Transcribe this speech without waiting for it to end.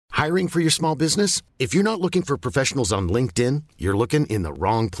Hiring for your small business? If you're not looking for professionals on LinkedIn, you're looking in the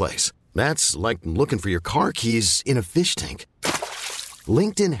wrong place. That's like looking for your car keys in a fish tank.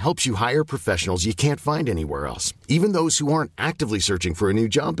 LinkedIn helps you hire professionals you can't find anywhere else, even those who aren't actively searching for a new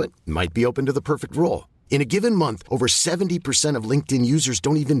job but might be open to the perfect role. In a given month, over 70% of LinkedIn users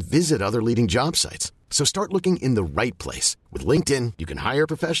don't even visit other leading job sites. So start looking in the right place. With LinkedIn, you can hire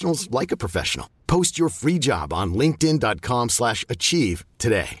professionals like a professional. Post your free job on linkedin.com/achieve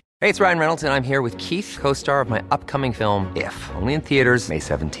today. Hey, it's Ryan Reynolds, and I'm here with Keith, co-star of my upcoming film, If, only in theaters May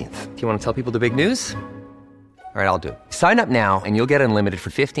 17th. Do you want to tell people the big news? All right, I'll do it. Sign up now and you'll get unlimited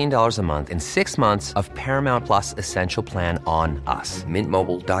for $15 a month and 6 months of Paramount Plus Essential Plan on us.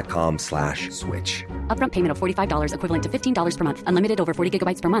 MintMobile.com/switch. Upfront payment of $45 equivalent to $15 per month. Unlimited over 40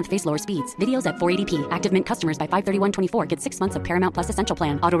 gigabytes per month. Face lower speeds. Videos at 480p. Active Mint customers by 531.24 get 6 months of Paramount Plus Essential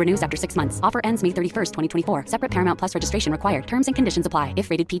Plan. Auto renews after 6 months. Offer ends May 31st, 2024. Separate Paramount Plus registration required. Terms and conditions apply if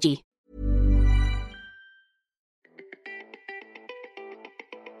rated PG.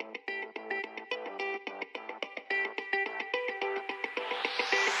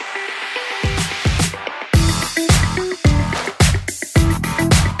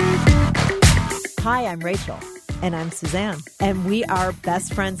 Hi, I'm Rachel. And I'm Suzanne. And we are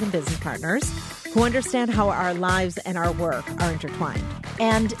best friends and business partners who understand how our lives and our work are intertwined.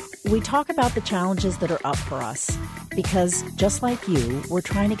 And we talk about the challenges that are up for us because, just like you, we're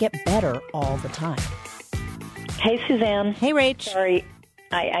trying to get better all the time. Hey, Suzanne. Hey, Rach. Sorry,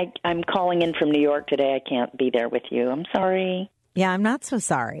 I'm calling in from New York today. I can't be there with you. I'm sorry. Yeah, I'm not so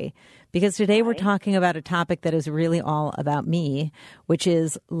sorry. Because today we're talking about a topic that is really all about me, which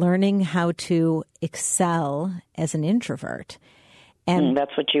is learning how to excel as an introvert. And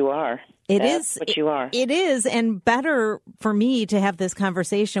that's what you are. That's what you are. It is. And better for me to have this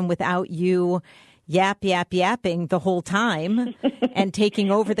conversation without you yapping the whole time and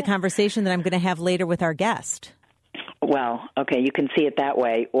taking over the conversation that I'm going to have later with our guest. Well, okay, you can see it that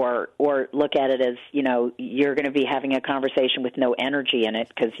way, or look at it as, you know, you're going to be having a conversation with no energy in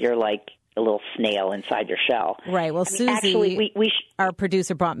it because you're like a little snail inside your shell. Right. Well, Susie, actually, our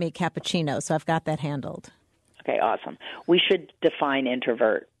producer, brought me a cappuccino, so I've got that handled. Okay, awesome. We should define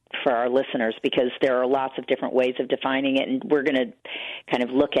introvert for our listeners because there are lots of different ways of defining it, and we're going to kind of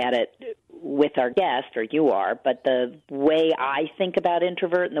look at it with our guest, or you are, but the way I think about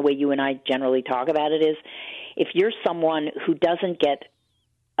introvert and the way you and I generally talk about it is if you're someone who doesn't get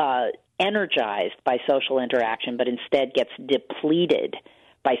energized by social interaction but instead gets depleted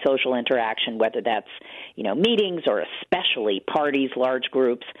by social interaction, whether that's, you know, meetings or especially parties, large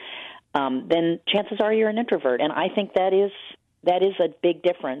groups, then chances are you're an introvert. And I think that is a big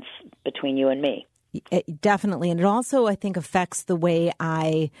difference between you and me. Definitely. And it also, I think, affects the way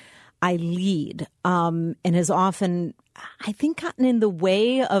I lead, and has often, I think, gotten in the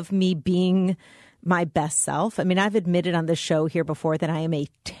way of me being my best self. I mean, I've admitted on this show here before that I am a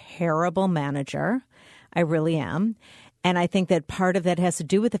terrible manager. I really am. And I think that part of that has to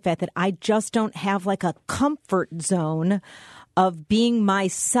do with the fact that I just don't have like a comfort zone of being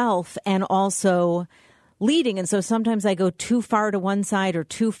myself and also leading. And so sometimes I go too far to one side or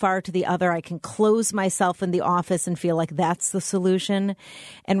too far to the other. I can close myself in the office and feel like that's the solution.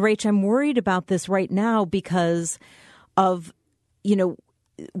 And Rach, I'm worried about this right now because of, you know,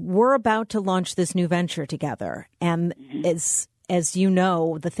 we're about to launch this new venture together. And as you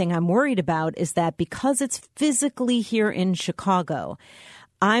know, the thing I'm worried about is that because it's physically here in Chicago,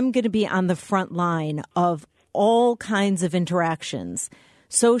 I'm going to be on the front line of all kinds of interactions,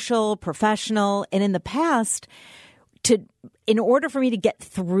 social, professional. And in the past, in order for me to get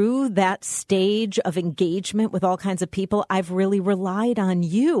through that stage of engagement with all kinds of people, I've really relied on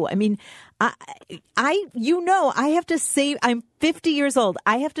you. I mean, I have to save, I'm 50 years old.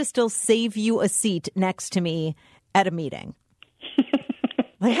 I have to still save you a seat next to me at a meeting.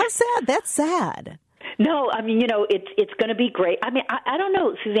 Like, how sad? That's sad. No, I mean, you know, it's going to be great. I mean, I don't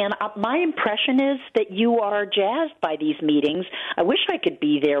know, Suzanne. My impression is that you are jazzed by these meetings. I wish I could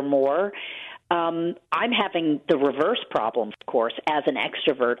be there more. I'm having the reverse problem, of course. As an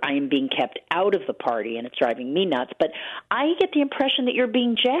extrovert, I am being kept out of the party, and it's driving me nuts. But I get the impression that you're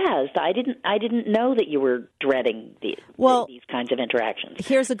being jazzed. I didn't know that you were dreading these kinds of interactions.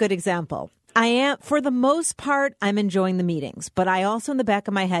 Here's a good example. I am, for the most part, I'm enjoying the meetings, but I also in the back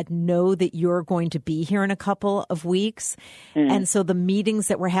of my head know that you're going to be here in a couple of weeks. And so the meetings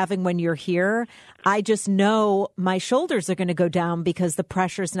that we're having when you're here, I just know my shoulders are going to go down because the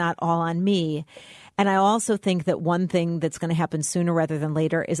pressure's not all on me. And I also think that one thing that's going to happen sooner rather than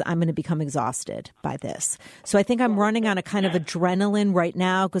later is I'm going to become exhausted by this. So I think I'm running on a kind of adrenaline right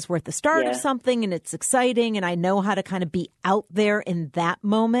now because we're at the start of something and it's exciting and I know how to kind of be out there in that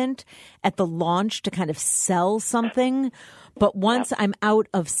moment at the launch to kind of sell something. But once I'm out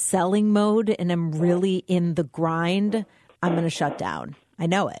of selling mode and I'm really in the grind, I'm going to shut down. I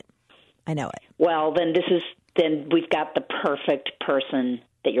know it. Well, then we've got the perfect person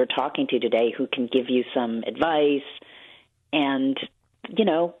that you're talking to today who can give you some advice and,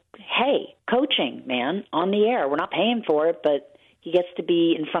 hey, coaching, man, on the air. We're not paying for it, but he gets to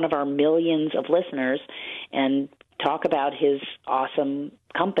be in front of our millions of listeners and talk about his awesome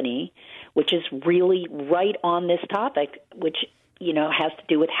company, which is really right on this topic, which, has to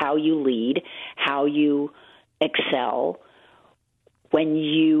do with how you lead, how you excel when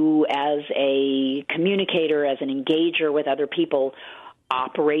you, as a communicator, as an engager with other people,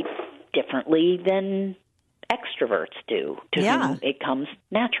 operate differently than extroverts do, to whom it comes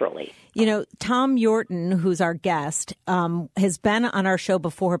naturally. Tom Yorton, who's our guest, has been on our show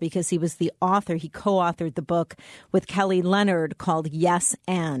before because he was the author. He co-authored the book with Kelly Leonard called Yes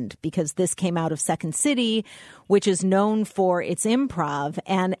and, because this came out of Second City, which is known for its improv.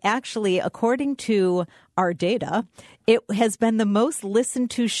 And actually, according to our data, it has been the most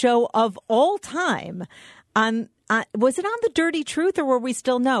listened to show of all time. Was it on The Dirty Truth, or were we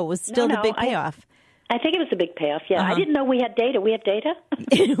still no? It was still the big payoff. I think it was a big payoff, yeah. I didn't know we had data. We have data?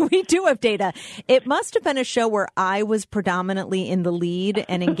 We do have data. It must have been a show where I was predominantly in the lead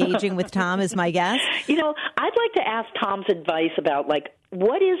and engaging with Tom as my guest. I'd like to ask Tom's advice about,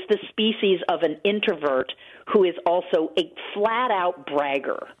 what is the species of an introvert who is also a flat-out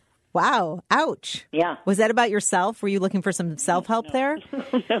bragger? Wow. Ouch. Yeah. Was that about yourself? Were you looking for some self-help there?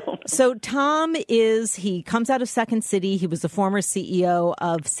 No. So Tom he comes out of Second City. He was the former CEO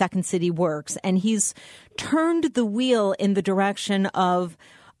of Second City Works, and he's turned the wheel in the direction of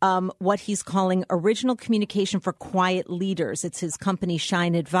what he's calling original communication for quiet leaders. It's his company,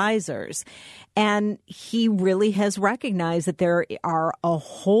 Shine Advisors. And he really has recognized that there are a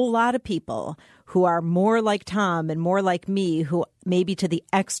whole lot of people who are more like Tom and more like me, who maybe to the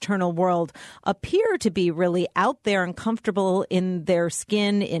external world appear to be really out there and comfortable in their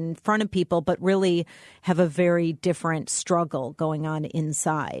skin in front of people, but really have a very different struggle going on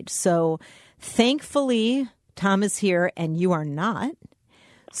inside. So thankfully, Tom is here and you are not.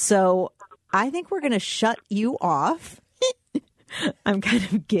 So I think we're going to shut you off. I'm kind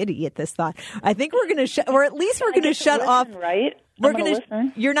of giddy at this thought. I think we're going to or at least we're going to shut off. Right? We're going to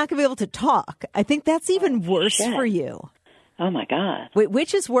listen. You're not going to be able to talk. I think that's even worse for you. Oh my God. Wait,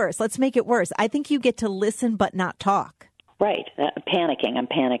 which is worse? Let's make it worse. I think you get to listen but not talk. Right. Panicking. I'm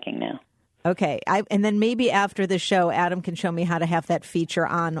panicking now. Okay. And then maybe after the show, Adam can show me how to have that feature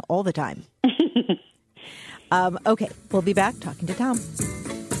on all the time. Okay. We'll be back talking to Tom.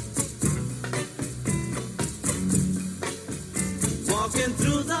 Walking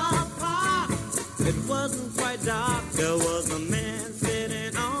through the park, it wasn't quite dark. There was a man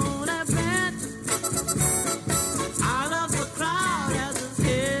sitting on a bench. Out of the crowd as his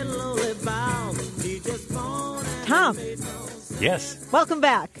head lowly bowed. He just moaned and Tom. Yes. Welcome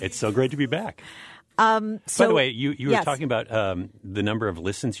back. It's so great to be back. By the way, you were talking about the number of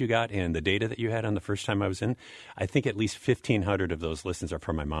listens you got and the data that you had on the first time I was in. I think at least 1,500 of those listens are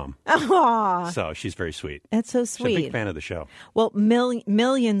from my mom. Aww. So she's very sweet. That's so sweet. She's a big fan of the show. Well,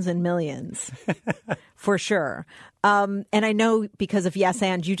 millions and millions, for sure. And I know because of Yes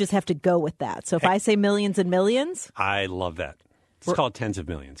and, you just have to go with that. So if I say millions and millions. I love that. It's called tens of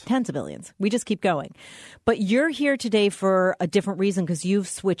millions. Tens of millions. We just keep going. But you're here today for a different reason because you've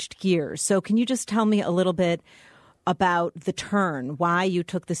switched gears. So can you just tell me a little bit about the turn, why you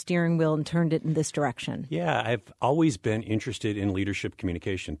took the steering wheel and turned it in this direction? Yeah, I've always been interested in leadership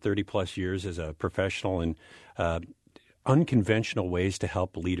communication, 30-plus years as a professional and unconventional ways to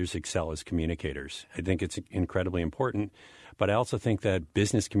help leaders excel as communicators. I think it's incredibly important. But I also think that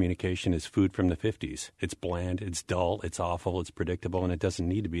business communication is food from the 50s. It's bland, it's dull, it's awful, it's predictable, and it doesn't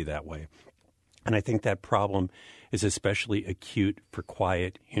need to be that way. And I think that problem is especially acute for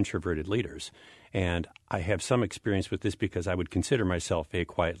quiet, introverted leaders. And I have some experience with this because I would consider myself a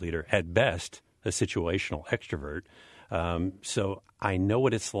quiet leader, at best, a situational extrovert. So I know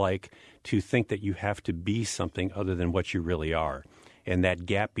what it's like to think that you have to be something other than what you really are. And that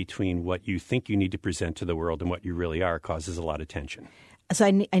gap between what you think you need to present to the world and what you really are causes a lot of tension. So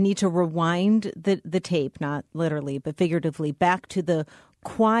I need to rewind the tape, not literally, but figuratively, back to the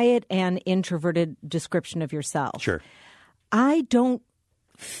quiet and introverted description of yourself. Sure. I don't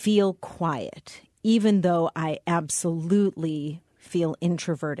feel quiet, even though I absolutely feel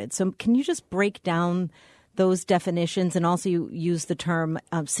introverted. So can you just break down those definitions, and also you use the term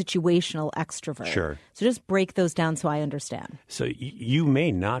situational extrovert. Sure. So just break those down so I understand. So you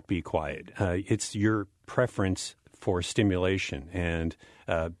may not be quiet. It's your preference for stimulation, and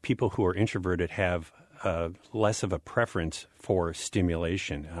people who are introverted have less of a preference for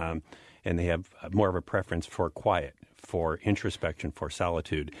stimulation, and they have more of a preference for quiet, for introspection, for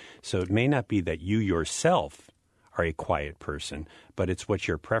solitude. So it may not be that you yourself are a quiet person, but it's what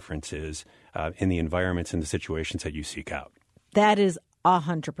your preference is in the environments and the situations that you seek out. That is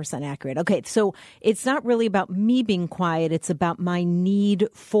 100% accurate. Okay, so it's not really about me being quiet. It's about my need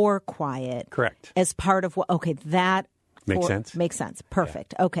for quiet. Correct. As part of what, okay, that makes sense. Makes sense.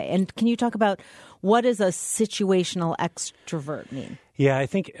 Perfect. Yeah. Okay, and can you talk about what does a situational extrovert mean? Yeah, I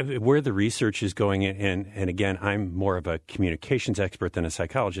think where the research is going, and again, I'm more of a communications expert than a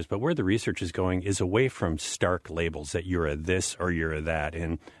psychologist, but where the research is going is away from stark labels that you're a this or you're a that.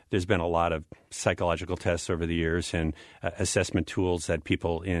 And there's been a lot of psychological tests over the years and assessment tools that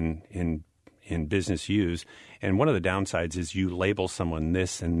people in business use. And one of the downsides is you label someone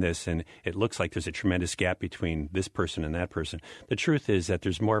this, and it looks like there's a tremendous gap between this person and that person. The truth is that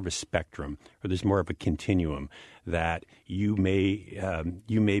there's more of a spectrum, or there's more of a continuum, that you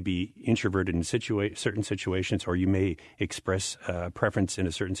may be introverted in certain situations, or you may express preference in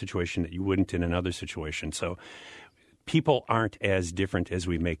a certain situation that you wouldn't in another situation. So people aren't as different as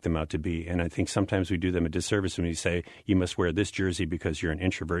we make them out to be. And I think sometimes we do them a disservice when we say, you must wear this jersey because you're an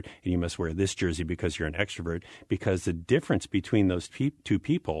introvert, and you must wear this jersey because you're an extrovert, because the difference between those two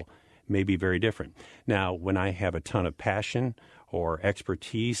people may be very different. Now, when I have a ton of passion or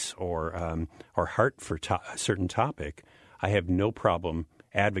expertise or heart for a certain topic, I have no problem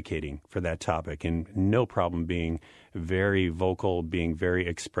advocating for that topic, and no problem being very vocal, being very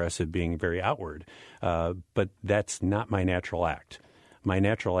expressive, being very outward. But that's not my natural act. My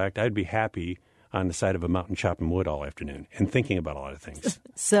natural act, I'd be happy on the side of a mountain chopping wood all afternoon and thinking about a lot of things.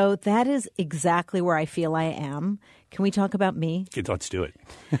 So that is exactly where I feel I am. Can we talk about me? Let's do it.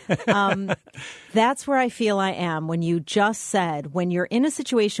 That's where I feel I am. When you just said, when you're in a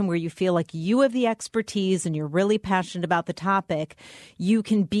situation where you feel like you have the expertise and you're really passionate about the topic, you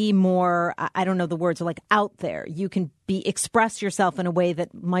can be more, I don't know the words, like out there. You can express yourself in a way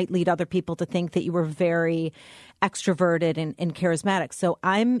that might lead other people to think that you were very extroverted and charismatic. So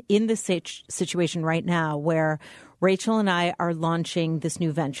I'm in this situation right now where Rachel and I are launching this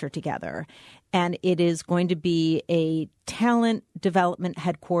new venture together. And it is going to be a talent development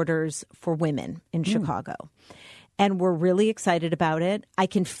headquarters for women in Chicago. And we're really excited about it. I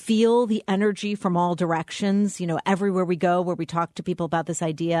can feel the energy from all directions. You know, everywhere we go, where we talk to people about this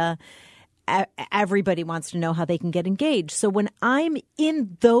idea, everybody wants to know how they can get engaged. So when I'm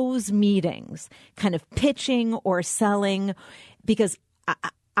in those meetings, kind of pitching or selling, because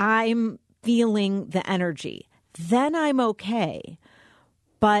I'm feeling the energy, then I'm okay.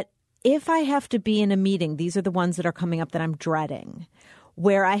 But if I have to be in a meeting, these are the ones that are coming up that I'm dreading,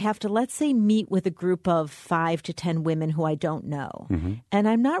 where I have to, let's say, meet with a group of 5 to 10 women who I don't know. Mm-hmm. And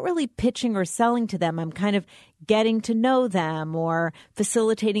I'm not really pitching or selling to them. I'm kind of getting to know them or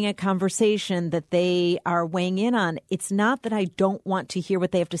facilitating a conversation that they are weighing in on. It's not that I don't want to hear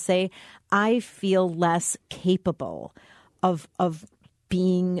what they have to say. I feel less capable of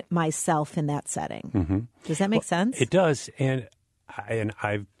being myself in that setting. Mm-hmm. Does that make sense? It does. And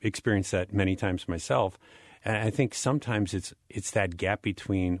I've experienced that many times myself. And I think sometimes it's that gap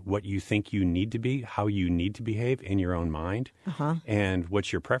between what you think you need to be, how you need to behave in your own mind, and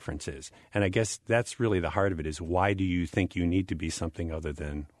what your preference is. And I guess that's really the heart of it, is why do you think you need to be something other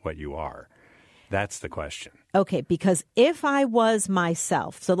than what you are? That's the question. Okay, because if I was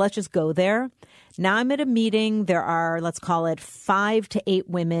myself, so let's just go there. Now I'm at a meeting. There are, let's call it 5 to 8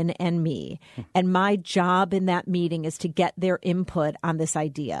 women and me. And my job in that meeting is to get their input on this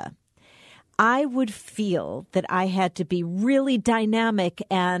idea. I would feel that I had to be really dynamic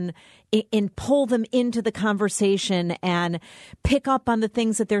and pull them into the conversation and pick up on the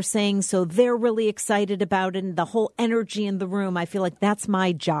things that they're saying so they're really excited about it, and the whole energy in the room. I feel like that's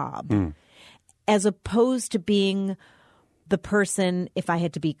my job. As opposed to being the person, if I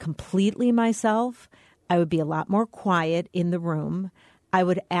had to be completely myself, I would be a lot more quiet in the room. I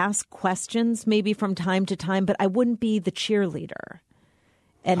would ask questions maybe from time to time, but I wouldn't be the cheerleader.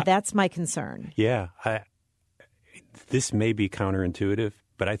 And that's my concern. Yeah. This may be counterintuitive,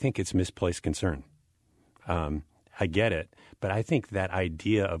 but I think it's misplaced concern. I get it, but I think that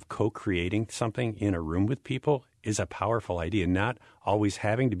idea of co-creating something in a room with people is a powerful idea, not always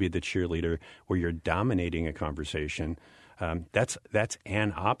having to be the cheerleader where you're dominating a conversation. That's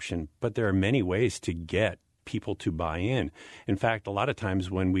an option, but there are many ways to get people to buy in. In fact, a lot of times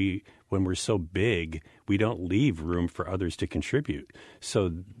when we're so big, we don't leave room for others to contribute. So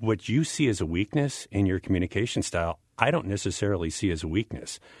what you see as a weakness in your communication style, I don't necessarily see as a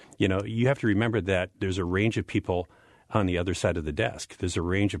weakness. You have to remember that there's a range of people on the other side of the desk. There's a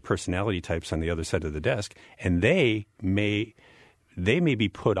range of personality types on the other side of the desk, and they may be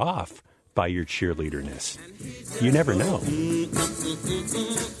put off by your cheerleaderness. You never know.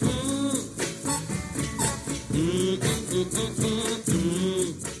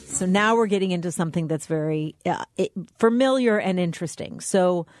 So now we're getting into something that's very familiar and interesting.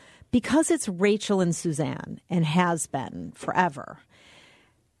 So because it's Rachel and Suzanne and has been forever,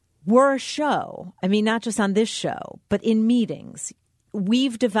 we're a show. I mean, not just on this show, but in meetings.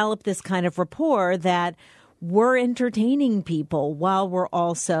 We've developed this kind of rapport that we're entertaining people while we're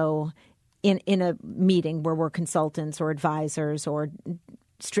also in a meeting where we're consultants or advisors or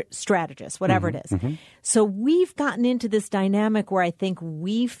strategists, whatever it is. Mm-hmm. So we've gotten into this dynamic where I think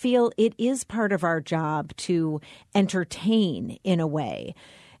we feel it is part of our job to entertain in a way.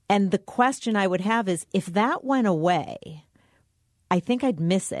 And the question I would have is, if that went away, I think I'd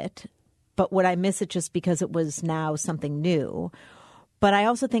miss it. But would I miss it just because it was now something new? But I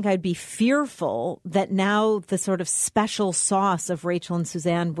also think I'd be fearful that now the sort of special sauce of Rachel and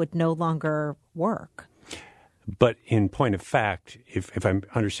Suzanne would no longer work. But in point of fact, if I'm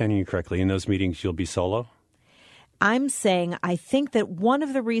understanding you correctly, in those meetings you'll be solo? I'm saying I think that one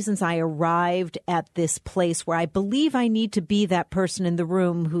of the reasons I arrived at this place where I believe I need to be that person in the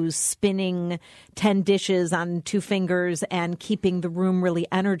room who's spinning 10 dishes on 2 fingers and keeping the room really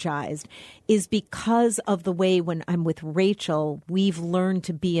energized is because of the way when I'm with Rachel, we've learned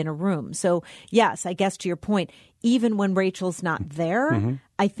to be in a room. So, yes, I guess to your point, even when Rachel's not there, mm-hmm.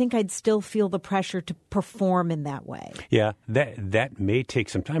 I think I'd still feel the pressure to perform in that way. Yeah, that may take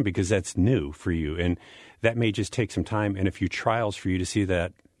some time because that's new for you. And that may just take some time and a few trials for you to see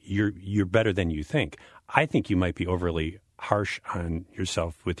that you're better than you think. I think you might be overly harsh on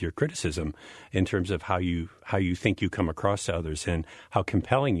yourself with your criticism in terms of how you think you come across to others and how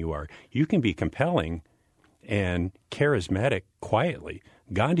compelling you are. You can be compelling and charismatic quietly.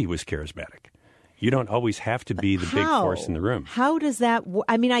 Gandhi was charismatic. You don't always have to be the big force in the room. How does that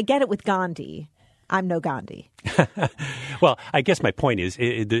I mean, I get it with Gandhi. I'm no Gandhi. Well, I guess my point is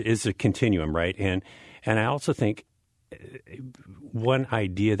it is a continuum, right? And I also think one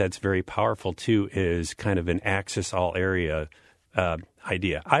idea that's very powerful, too, is kind of an access all area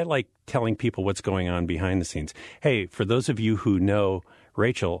idea. I like telling people what's going on behind the scenes. Hey, for those of you who know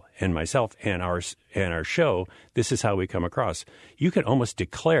Rachel and myself and our show, this is how we come across. You can almost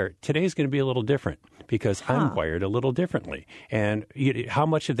declare today's going to be a little different because I'm wired a little differently. And how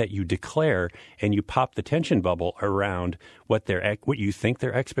much of that you declare and you pop the tension bubble around what you think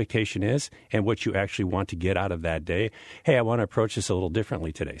their expectation is and what you actually want to get out of that day. Hey, I want to approach this a little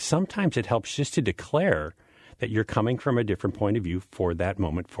differently today. Sometimes it helps just to declare that you're coming from a different point of view for that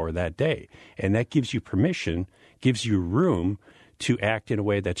moment, for that day. And that gives you permission, gives you room to act in a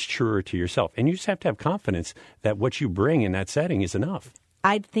way that's truer to yourself. And you just have to have confidence that what you bring in that setting is enough.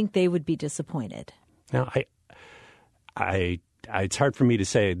 I'd think they would be disappointed. Now, it's hard for me to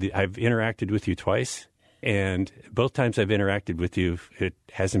say. I've interacted with you twice, and both times I've interacted with you, it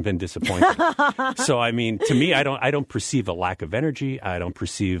hasn't been disappointing. So, I mean, to me, I don't perceive a lack of energy. I don't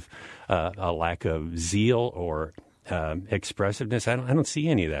perceive a lack of zeal or expressiveness. I don't see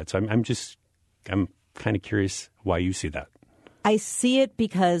any of that. So I'm kind of curious why you see that. I see it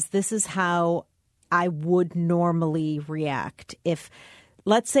because this is how I would normally react.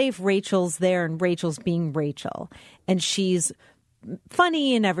 Let's say if Rachel's there and Rachel's being Rachel and she's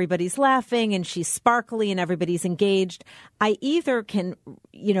funny and everybody's laughing and she's sparkly and everybody's engaged, I either can,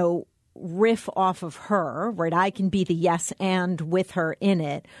 riff off of her, right? I can be the yes and with her in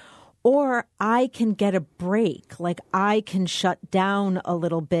it, or I can get a break. Like I can shut down a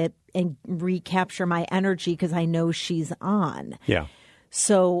little bit and recapture my energy because I know she's on. Yeah.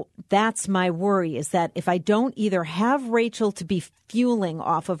 So that's my worry, is that if I don't either have Rachel to be fueling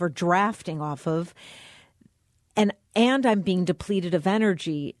off of or drafting off of, and I'm being depleted of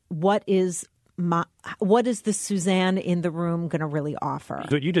energy, what is the Suzanne in the room going to really offer?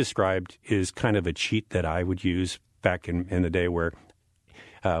 What you described is kind of a cheat that I would use back in the day where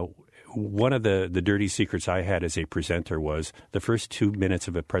one of the dirty secrets I had as a presenter was the first 2 minutes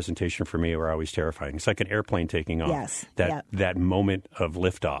of a presentation for me were always terrifying. It's like an airplane taking off. Yes. That moment of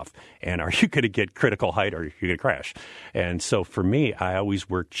liftoff. And are you going to get critical height or are you going to crash? And so for me, I always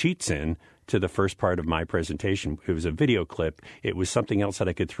work cheats in to the first part of my presentation. It was a video clip. It was something else that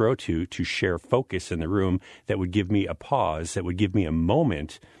I could throw to share focus in the room that would give me a pause, that would give me a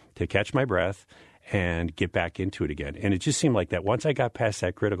moment to catch my breath and get back into it again. And it just seemed like that once I got past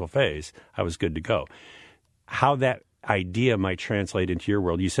that critical phase, I was good to go. How that idea might translate into your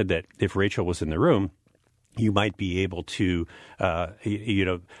world, you said that if Rachel was in the room, you might be able to,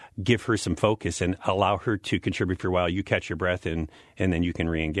 give her some focus and allow her to contribute for a while. You catch your breath and then you can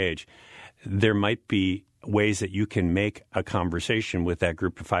re-engage. There might be ways that you can make a conversation with that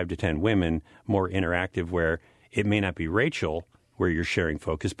group of 5 to 10 women more interactive, where it may not be Rachel where you're sharing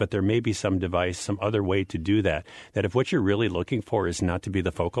focus, but there may be some device, some other way to do that. That if what you're really looking for is not to be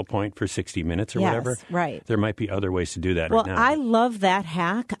the focal point for 60 minutes or whatever, right. There might be other ways to do that Well, right now. I love that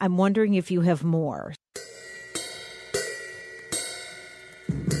hack. I'm wondering if you have more.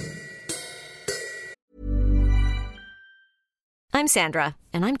 I'm Sandra,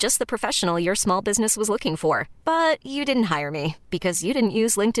 and I'm just the professional your small business was looking for. But you didn't hire me because you didn't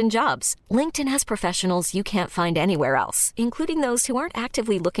use LinkedIn Jobs. LinkedIn has professionals you can't find anywhere else, including those who aren't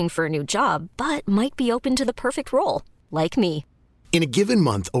actively looking for a new job, but might be open to the perfect role, like me. In a given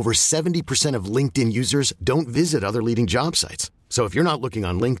month, over 70% of LinkedIn users don't visit other leading job sites. So if you're not looking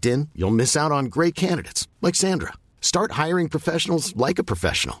on LinkedIn, you'll miss out on great candidates like Sandra. Start hiring professionals like a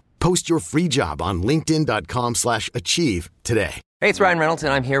professional. Post your free job on linkedin.com/achieve today. Hey, it's Ryan Reynolds,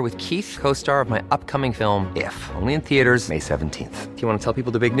 and I'm here with Keith, co-star of my upcoming film, If, only in theaters May 17th. Do you want to tell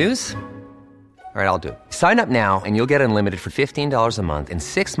people the big news? All right, I'll do it. Sign up now and you'll get unlimited for $15 a month and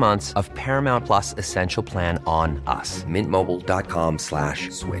 6 months of Paramount Plus Essential Plan on us.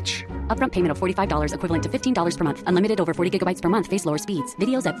 MintMobile.com/switch. Upfront payment of $45 equivalent to $15 per month. Unlimited over 40 gigabytes per month. Face lower speeds.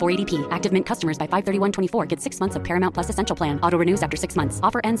 Videos at 480p. Active Mint customers by 531.24 get 6 months of Paramount Plus Essential Plan. Auto renews after 6 months.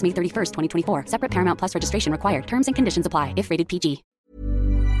 Offer ends May 31st, 2024. Separate Paramount Plus registration required. Terms and conditions apply if rated PG.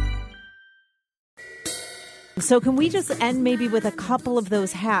 So can we just end maybe with a couple of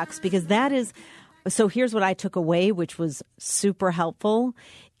those hacks? Because that is... So here's what I took away, which was super helpful.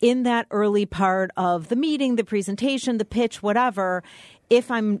 In that early part of the meeting, the presentation, the pitch, whatever,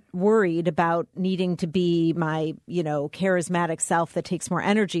 if I'm worried about needing to be my, charismatic self that takes more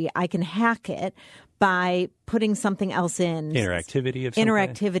energy, I can hack it by putting something else in. Interactivity of some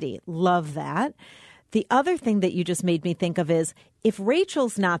Interactivity. kind. Love that. The other thing that you just made me think of is if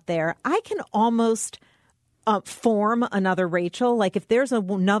Rachel's not there, I can almost form another Rachel. Like if there's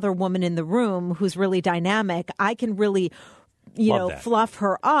another woman in the room who's really dynamic, I can really, fluff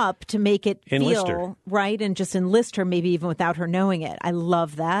her up to make it enlist feel her. right and just enlist her, maybe even without her knowing it. I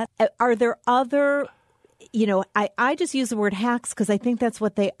love that. Are there other, I just use the word hacks because I think that's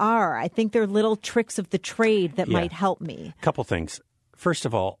what they are. I think they're little tricks of the trade that might help me. Couple things. First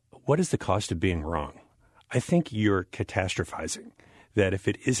of all, what is the cost of being wrong? I think you're catastrophizing that if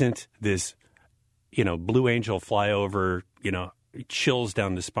it isn't this Blue Angel flyover, chills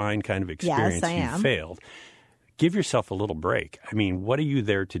down the spine kind of experience, yes, I am. You failed. Give yourself a little break. I mean, what are you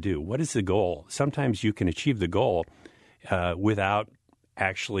there to do? What is the goal? Sometimes you can achieve the goal without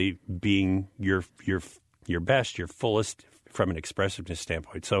actually being your best, your fullest from an expressiveness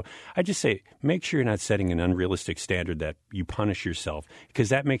standpoint. So I just say, make sure you're not setting an unrealistic standard that you punish yourself, because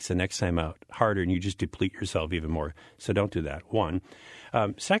that makes the next time out harder and you just deplete yourself even more. So don't do that, one.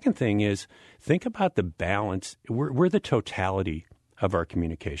 Second thing is, think about the balance. We're the totality of our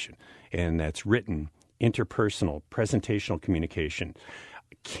communication, and that's written, interpersonal, presentational communication.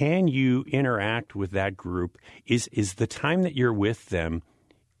 Can you interact with that group? Is the time that you're with them,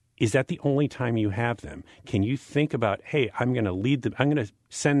 is that the only time you have them? Can you think about, hey, I'm going to lead them, I'm going to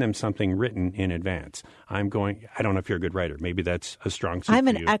send them something written in advance. I don't know if you're a good writer. Maybe that's a strong suit I'm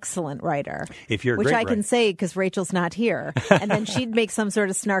for an you. excellent writer. If you're a which great I can writer. say because Rachel's not here. And then she'd make some sort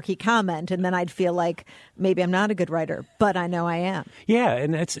of snarky comment, and then I'd feel like maybe I'm not a good writer, but I know I am. Yeah,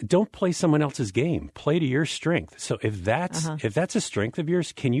 and don't play someone else's game. Play to your strength. So if that's a strength of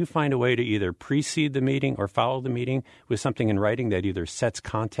yours, can you find a way to either precede the meeting or follow the meeting with something in writing that either sets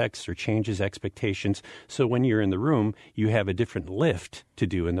context or changes expectations, so when you're in the room, you have a different lift to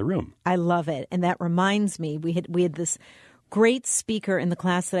do in the room? I love it. And that reminds me, we had this great speaker in the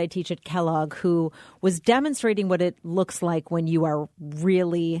class that I teach at Kellogg who was demonstrating what it looks like when you are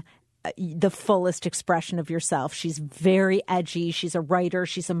really the fullest expression of yourself. She's very edgy. She's a writer.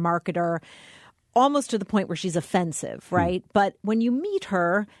 She's a marketer, almost to the point where she's offensive, right? But when you meet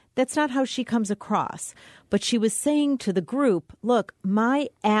her, that's not how she comes across. But she was saying to the group, look, my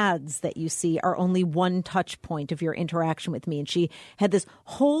ads that you see are only one touch point of your interaction with me. And she had this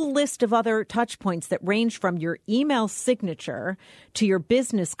whole list of other touch points that range from your email signature to your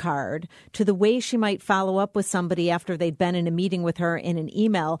business card to the way she might follow up with somebody after they'd been in a meeting with her in an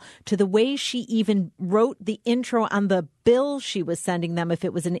email to the way she even wrote the intro on the bill she was sending them if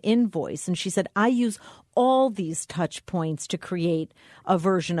it was an invoice. And she said, I use all these touch points to create a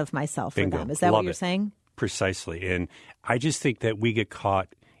version of myself Bingo. for them. Is that Love what you're it. saying? Precisely. And I just think that we get caught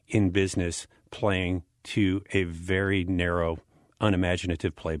in business playing to a very narrow,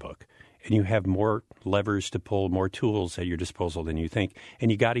 unimaginative playbook. And you have more levers to pull, more tools at your disposal than you think.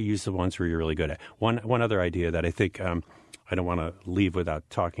 And you got to use the ones where you're really good at. One other idea that I think I don't want to leave without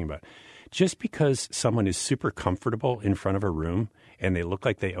talking about. Just because someone is super comfortable in front of a room and they look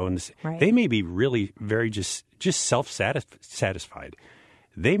like they own this, right. They may be really very just self-satisfied.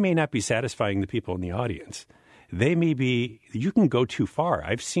 They may not be satisfying the people in the audience. They may be, you can go too far.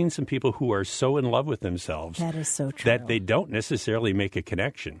 I've seen some people who are so in love with themselves that is so true. that they don't necessarily make a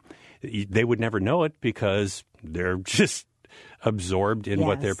connection. They would never know it because they're just absorbed in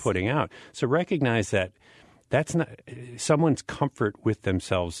what they're putting out. So recognize that that's not someone's comfort with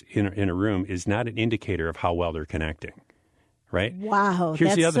themselves in a room is not an indicator of how well they're connecting. Right? Wow,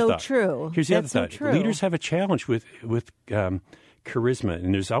 Here's the that's other so thought. true. Here's the That's other so thought. true. Leaders have a challenge with charisma,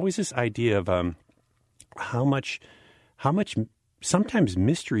 and there's always this idea of how much sometimes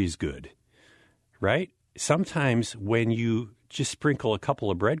mystery is good, right? Sometimes when you just sprinkle a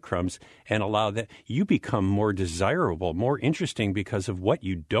couple of breadcrumbs and allow that, you become more desirable, more interesting because of what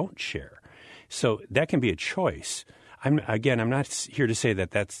you don't share. So that can be a choice. I'm not here to say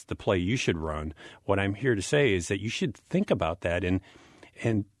that that's the play you should run. What I'm here to say is that you should think about that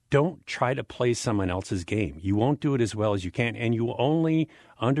and don't try to play someone else's game. You won't do it as well as you can, and you will only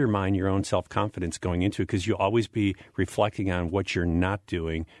undermine your own self-confidence going into it because you'll always be reflecting on what you're not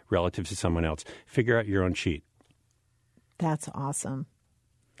doing relative to someone else. Figure out your own cheat. That's awesome.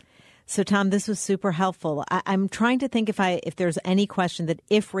 So, Tom, this was super helpful. I'm trying to think if there's any question that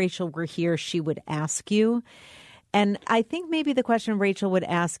if Rachel were here, she would ask you. And I think maybe the question Rachel would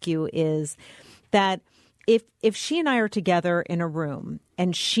ask you is that if she and I are together in a room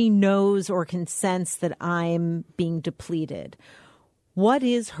and she knows or can sense that I'm being depleted, what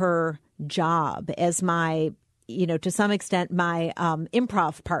is her job as my, to some extent, my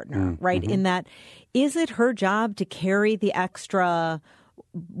improv partner, right? In that, is it her job to carry the extra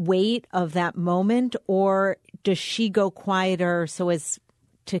weight of that moment, or does she go quieter so as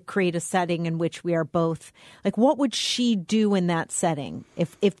to create a setting in which we are both like, what would she do in that setting?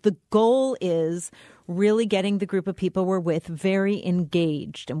 If the goal is really getting the group of people we're with very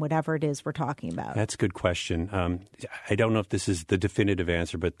engaged in whatever it is we're talking about. That's a good question. I don't know if this is the definitive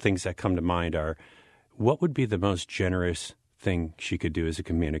answer, but things that come to mind are, what would be the most generous thing she could do as a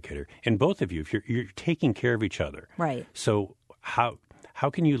communicator? And both of you, if you're taking care of each other. Right. So how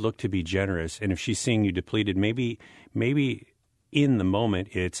can you look to be generous? And if she's seeing you depleted, maybe in the moment,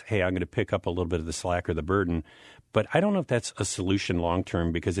 it's, hey, I'm going to pick up a little bit of the slack or the burden. But I don't know if that's a solution long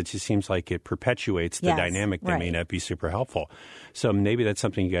term because it just seems like it perpetuates the dynamic that may not be super helpful. So maybe that's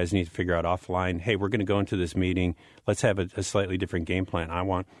something you guys need to figure out offline. Hey, we're going to go into this meeting. Let's have a slightly different game plan. I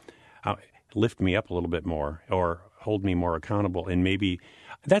want lift me up a little bit more or hold me more accountable. And maybe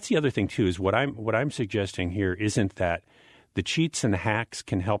that's the other thing, too, is what I'm suggesting here isn't that the cheats and the hacks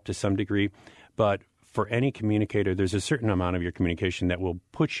can help to some degree, but for any communicator, there's a certain amount of your communication that will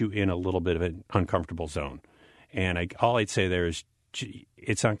put you in a little bit of an uncomfortable zone. And all I'd say there is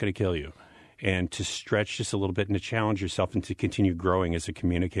it's not going to kill you. And to stretch just a little bit and to challenge yourself and to continue growing as a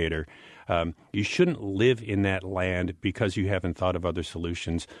communicator. You shouldn't live in that land because you haven't thought of other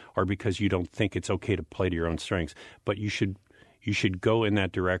solutions or because you don't think it's okay to play to your own strengths. But you should go in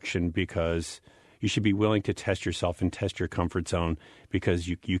that direction because you should be willing to test yourself and test your comfort zone because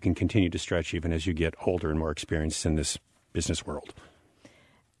you can continue to stretch even as you get older and more experienced in this business world.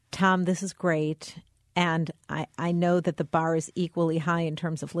 Tom, this is great. And I know that the bar is equally high in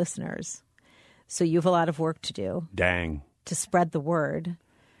terms of listeners. So you have a lot of work to do. Dang. To spread the word.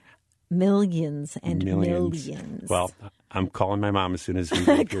 Millions and millions. Well, I'm calling my mom as soon as we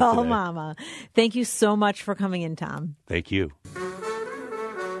get here Call today. Mama. Thank you so much for coming in, Tom. Thank you.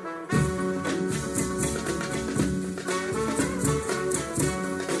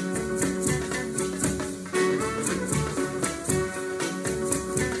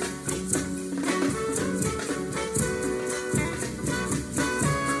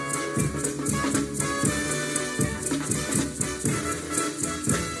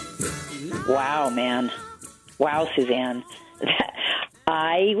 Wow, man. Wow, Suzanne.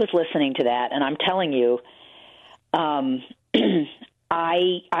 I was listening to that, and I'm telling you,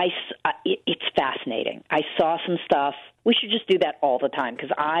 It's fascinating. I saw some stuff. We should just do that all the time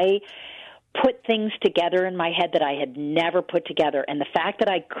because I put things together in my head that I had never put together, and the fact that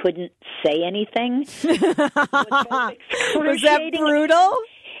I couldn't say anything was that brutal?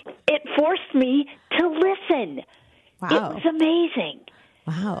 It forced me to listen. Wow. It was amazing.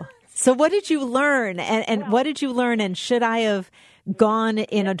 Wow. So what did you learn? And what did you learn? And should I have gone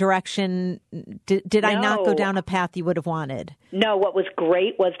in a direction? Did I not go down a path you would have wanted? No, what was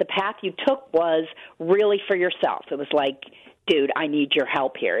great was the path you took was really for yourself. It was like, dude, I need your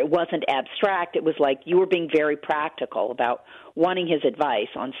help here. It wasn't abstract. It was like you were being very practical about wanting his advice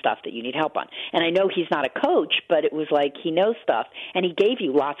on stuff that you need help on. And I know he's not a coach, but it was like he knows stuff, and he gave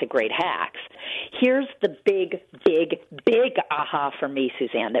you lots of great hacks. Here's the big, big, big aha for me,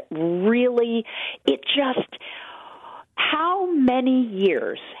 Suzanne, that really, it just, how many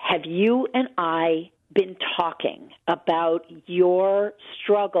years have you and I been talking about your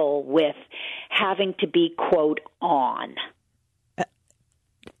struggle with having to be, quote, on?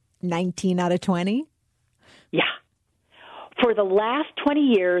 19 out of 20? Yeah. For the last 20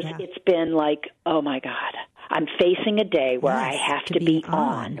 years, It's been like, oh, my God, I'm facing a day where I have to be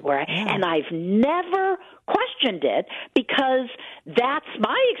on. And I've never questioned it because that's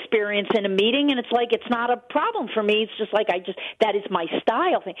my experience in a meeting, and it's like it's not a problem for me. It's just like that is my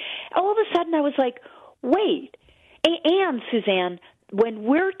style thing. All of a sudden, I was like, wait. And, Suzanne, when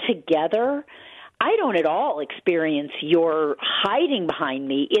we're together, I don't at all experience your hiding behind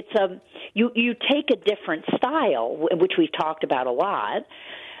me. It's you take a different style, which we've talked about a lot.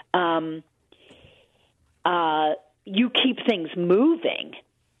 You keep things moving,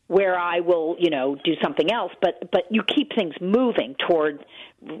 where I will, do something else, but you keep things moving toward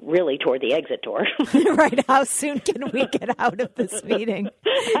the exit door. Right. How soon can we get out of this meeting?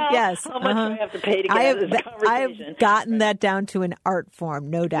 Yes. How much do I have to pay to get out of this conversation? I've gotten that down to an art form,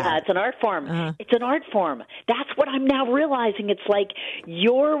 no doubt. Yeah, it's an art form. It's an art form. That's what I'm now realizing. It's like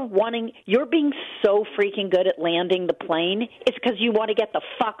you're being so freaking good at landing the plane. It's because you want to get the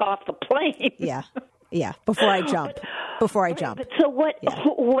fuck off the plane. Yeah. Yeah, before I jump. But so what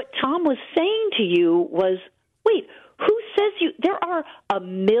Tom was saying to you was, wait, who says you? There are a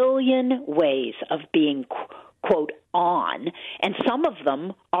million ways of being, quote, on, and some of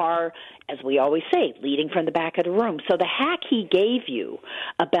them are, as we always say, leading from the back of the room. So the hack he gave you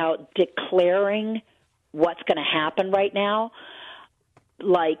about declaring what's going to happen right now,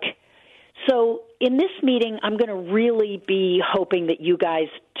 so in this meeting, I'm going to really be hoping that you guys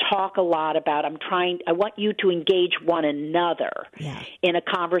talk a lot about, I want you to engage one another in a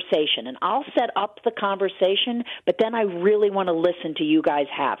conversation. And I'll set up the conversation, but then I really want to listen to you guys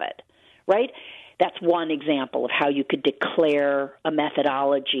have it, right? That's one example of how you could declare a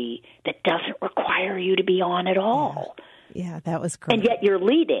methodology that doesn't require you to be on at all. Yeah, that was great. And yet you're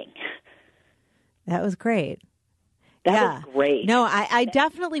leading. That was great. That was great. No, I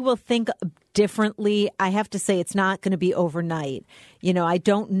definitely will think differently. I have to say it's not going to be overnight. I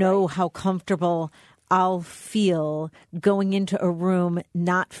don't know how comfortable I'll feel going into a room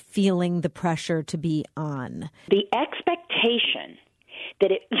not feeling the pressure to be on. The expectation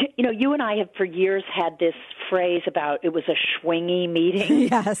that you and I have for years had this phrase about it was a schwingy meeting.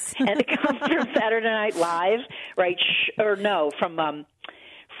 Yes. And it comes from Saturday Night Live, right?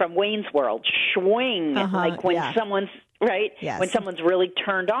 From Wayne's World, schwing, like when someone's, right? Yes. When someone's really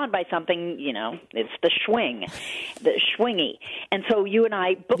turned on by something, it's the schwing, the schwingy. And so you and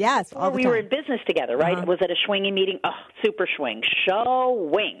I, before we were in business together, right? Was it a schwingy meeting? Oh, super schwing,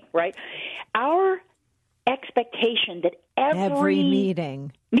 showing, right? Our expectation that every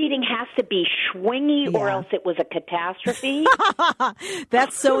meeting has to be schwingy or else it was a catastrophe.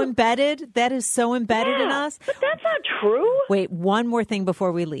 That's so embedded. That is so embedded in us. But that's not true. Wait, one more thing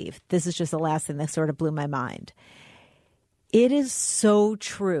before we leave. This is just the last thing that sort of blew my mind. It is so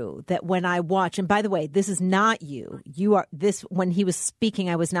true that when I watch, and by the way, this is not you. You are this. When he was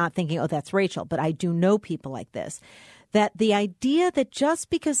speaking, I was not thinking, oh, that's Rachel. But I do know people like this. That the idea that just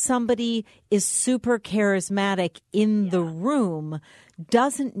because somebody is super charismatic in the room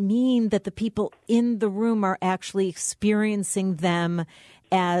doesn't mean that the people in the room are actually experiencing them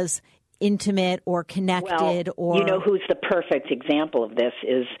as intimate or connected. Well, you know who's the perfect example of this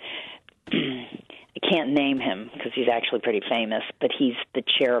is, I can't name him because he's actually pretty famous, but he's the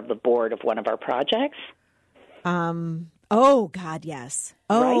chair of the board of one of our projects. Oh, God, yes.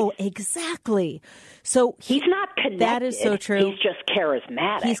 Oh, right? Exactly. So he's not connected. That is so true. He's just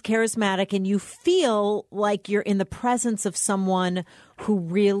charismatic. He's charismatic, and you feel like you're in the presence of someone who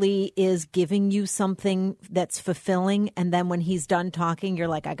really is giving you something that's fulfilling. And then when he's done talking, you're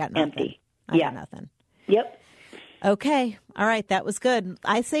like, I got nothing. Empty. I got nothing. Yep. Okay. All right. That was good.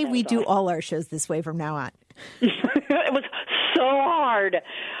 I say we do all our shows this way from now on. It was so hard.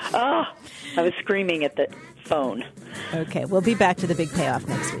 Oh, I was screaming at the phone. Okay. We'll be back to the big payoff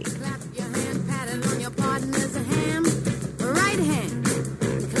next week. Clap your hand, pat it on your partner's hand. Right hand.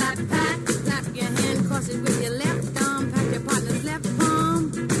 Clap, clap your hand, cross it with your left arm, pat your partner's left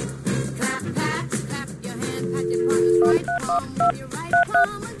palm. Clap your hand, pat your partner's right palm with your right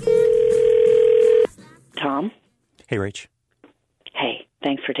palm again. Tom? Hey, Rach. Hey,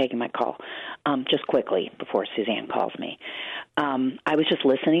 thanks for taking my call. Just quickly, before Suzanne calls me. I was just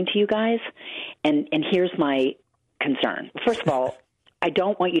listening to you guys, and here's my concern. First of all, I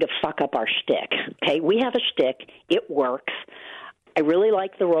don't want you to fuck up our shtick, okay? We have a shtick. It works. I really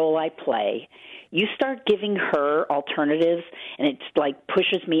like the role I play. You start giving her alternatives, and it's like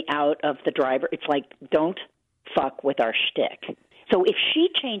pushes me out of the driver. It's like, don't fuck with our shtick. So if she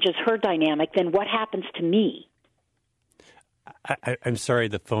changes her dynamic, then what happens to me? I'm sorry,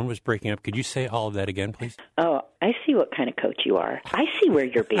 the phone was breaking up. Could you say all of that again, please? Oh, I see what kind of coach you are. I see where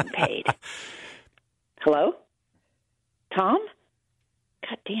you're being paid. Hello? Tom?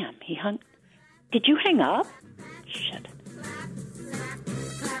 God damn, he hung. Did you hang up? Shit. Clap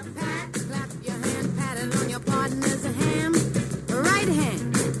your hand, pat it on your partner's hand. Right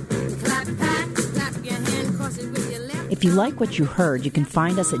hand. Clap your hand, cross it with your left. If you like what you heard, you can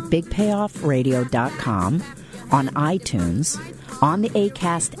find us at bigpayoffradio.com, on iTunes, on the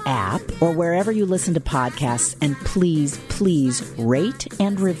Acast app, or wherever you listen to podcasts. And please, please rate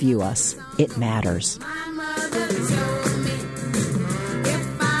and review us. It matters. My mother told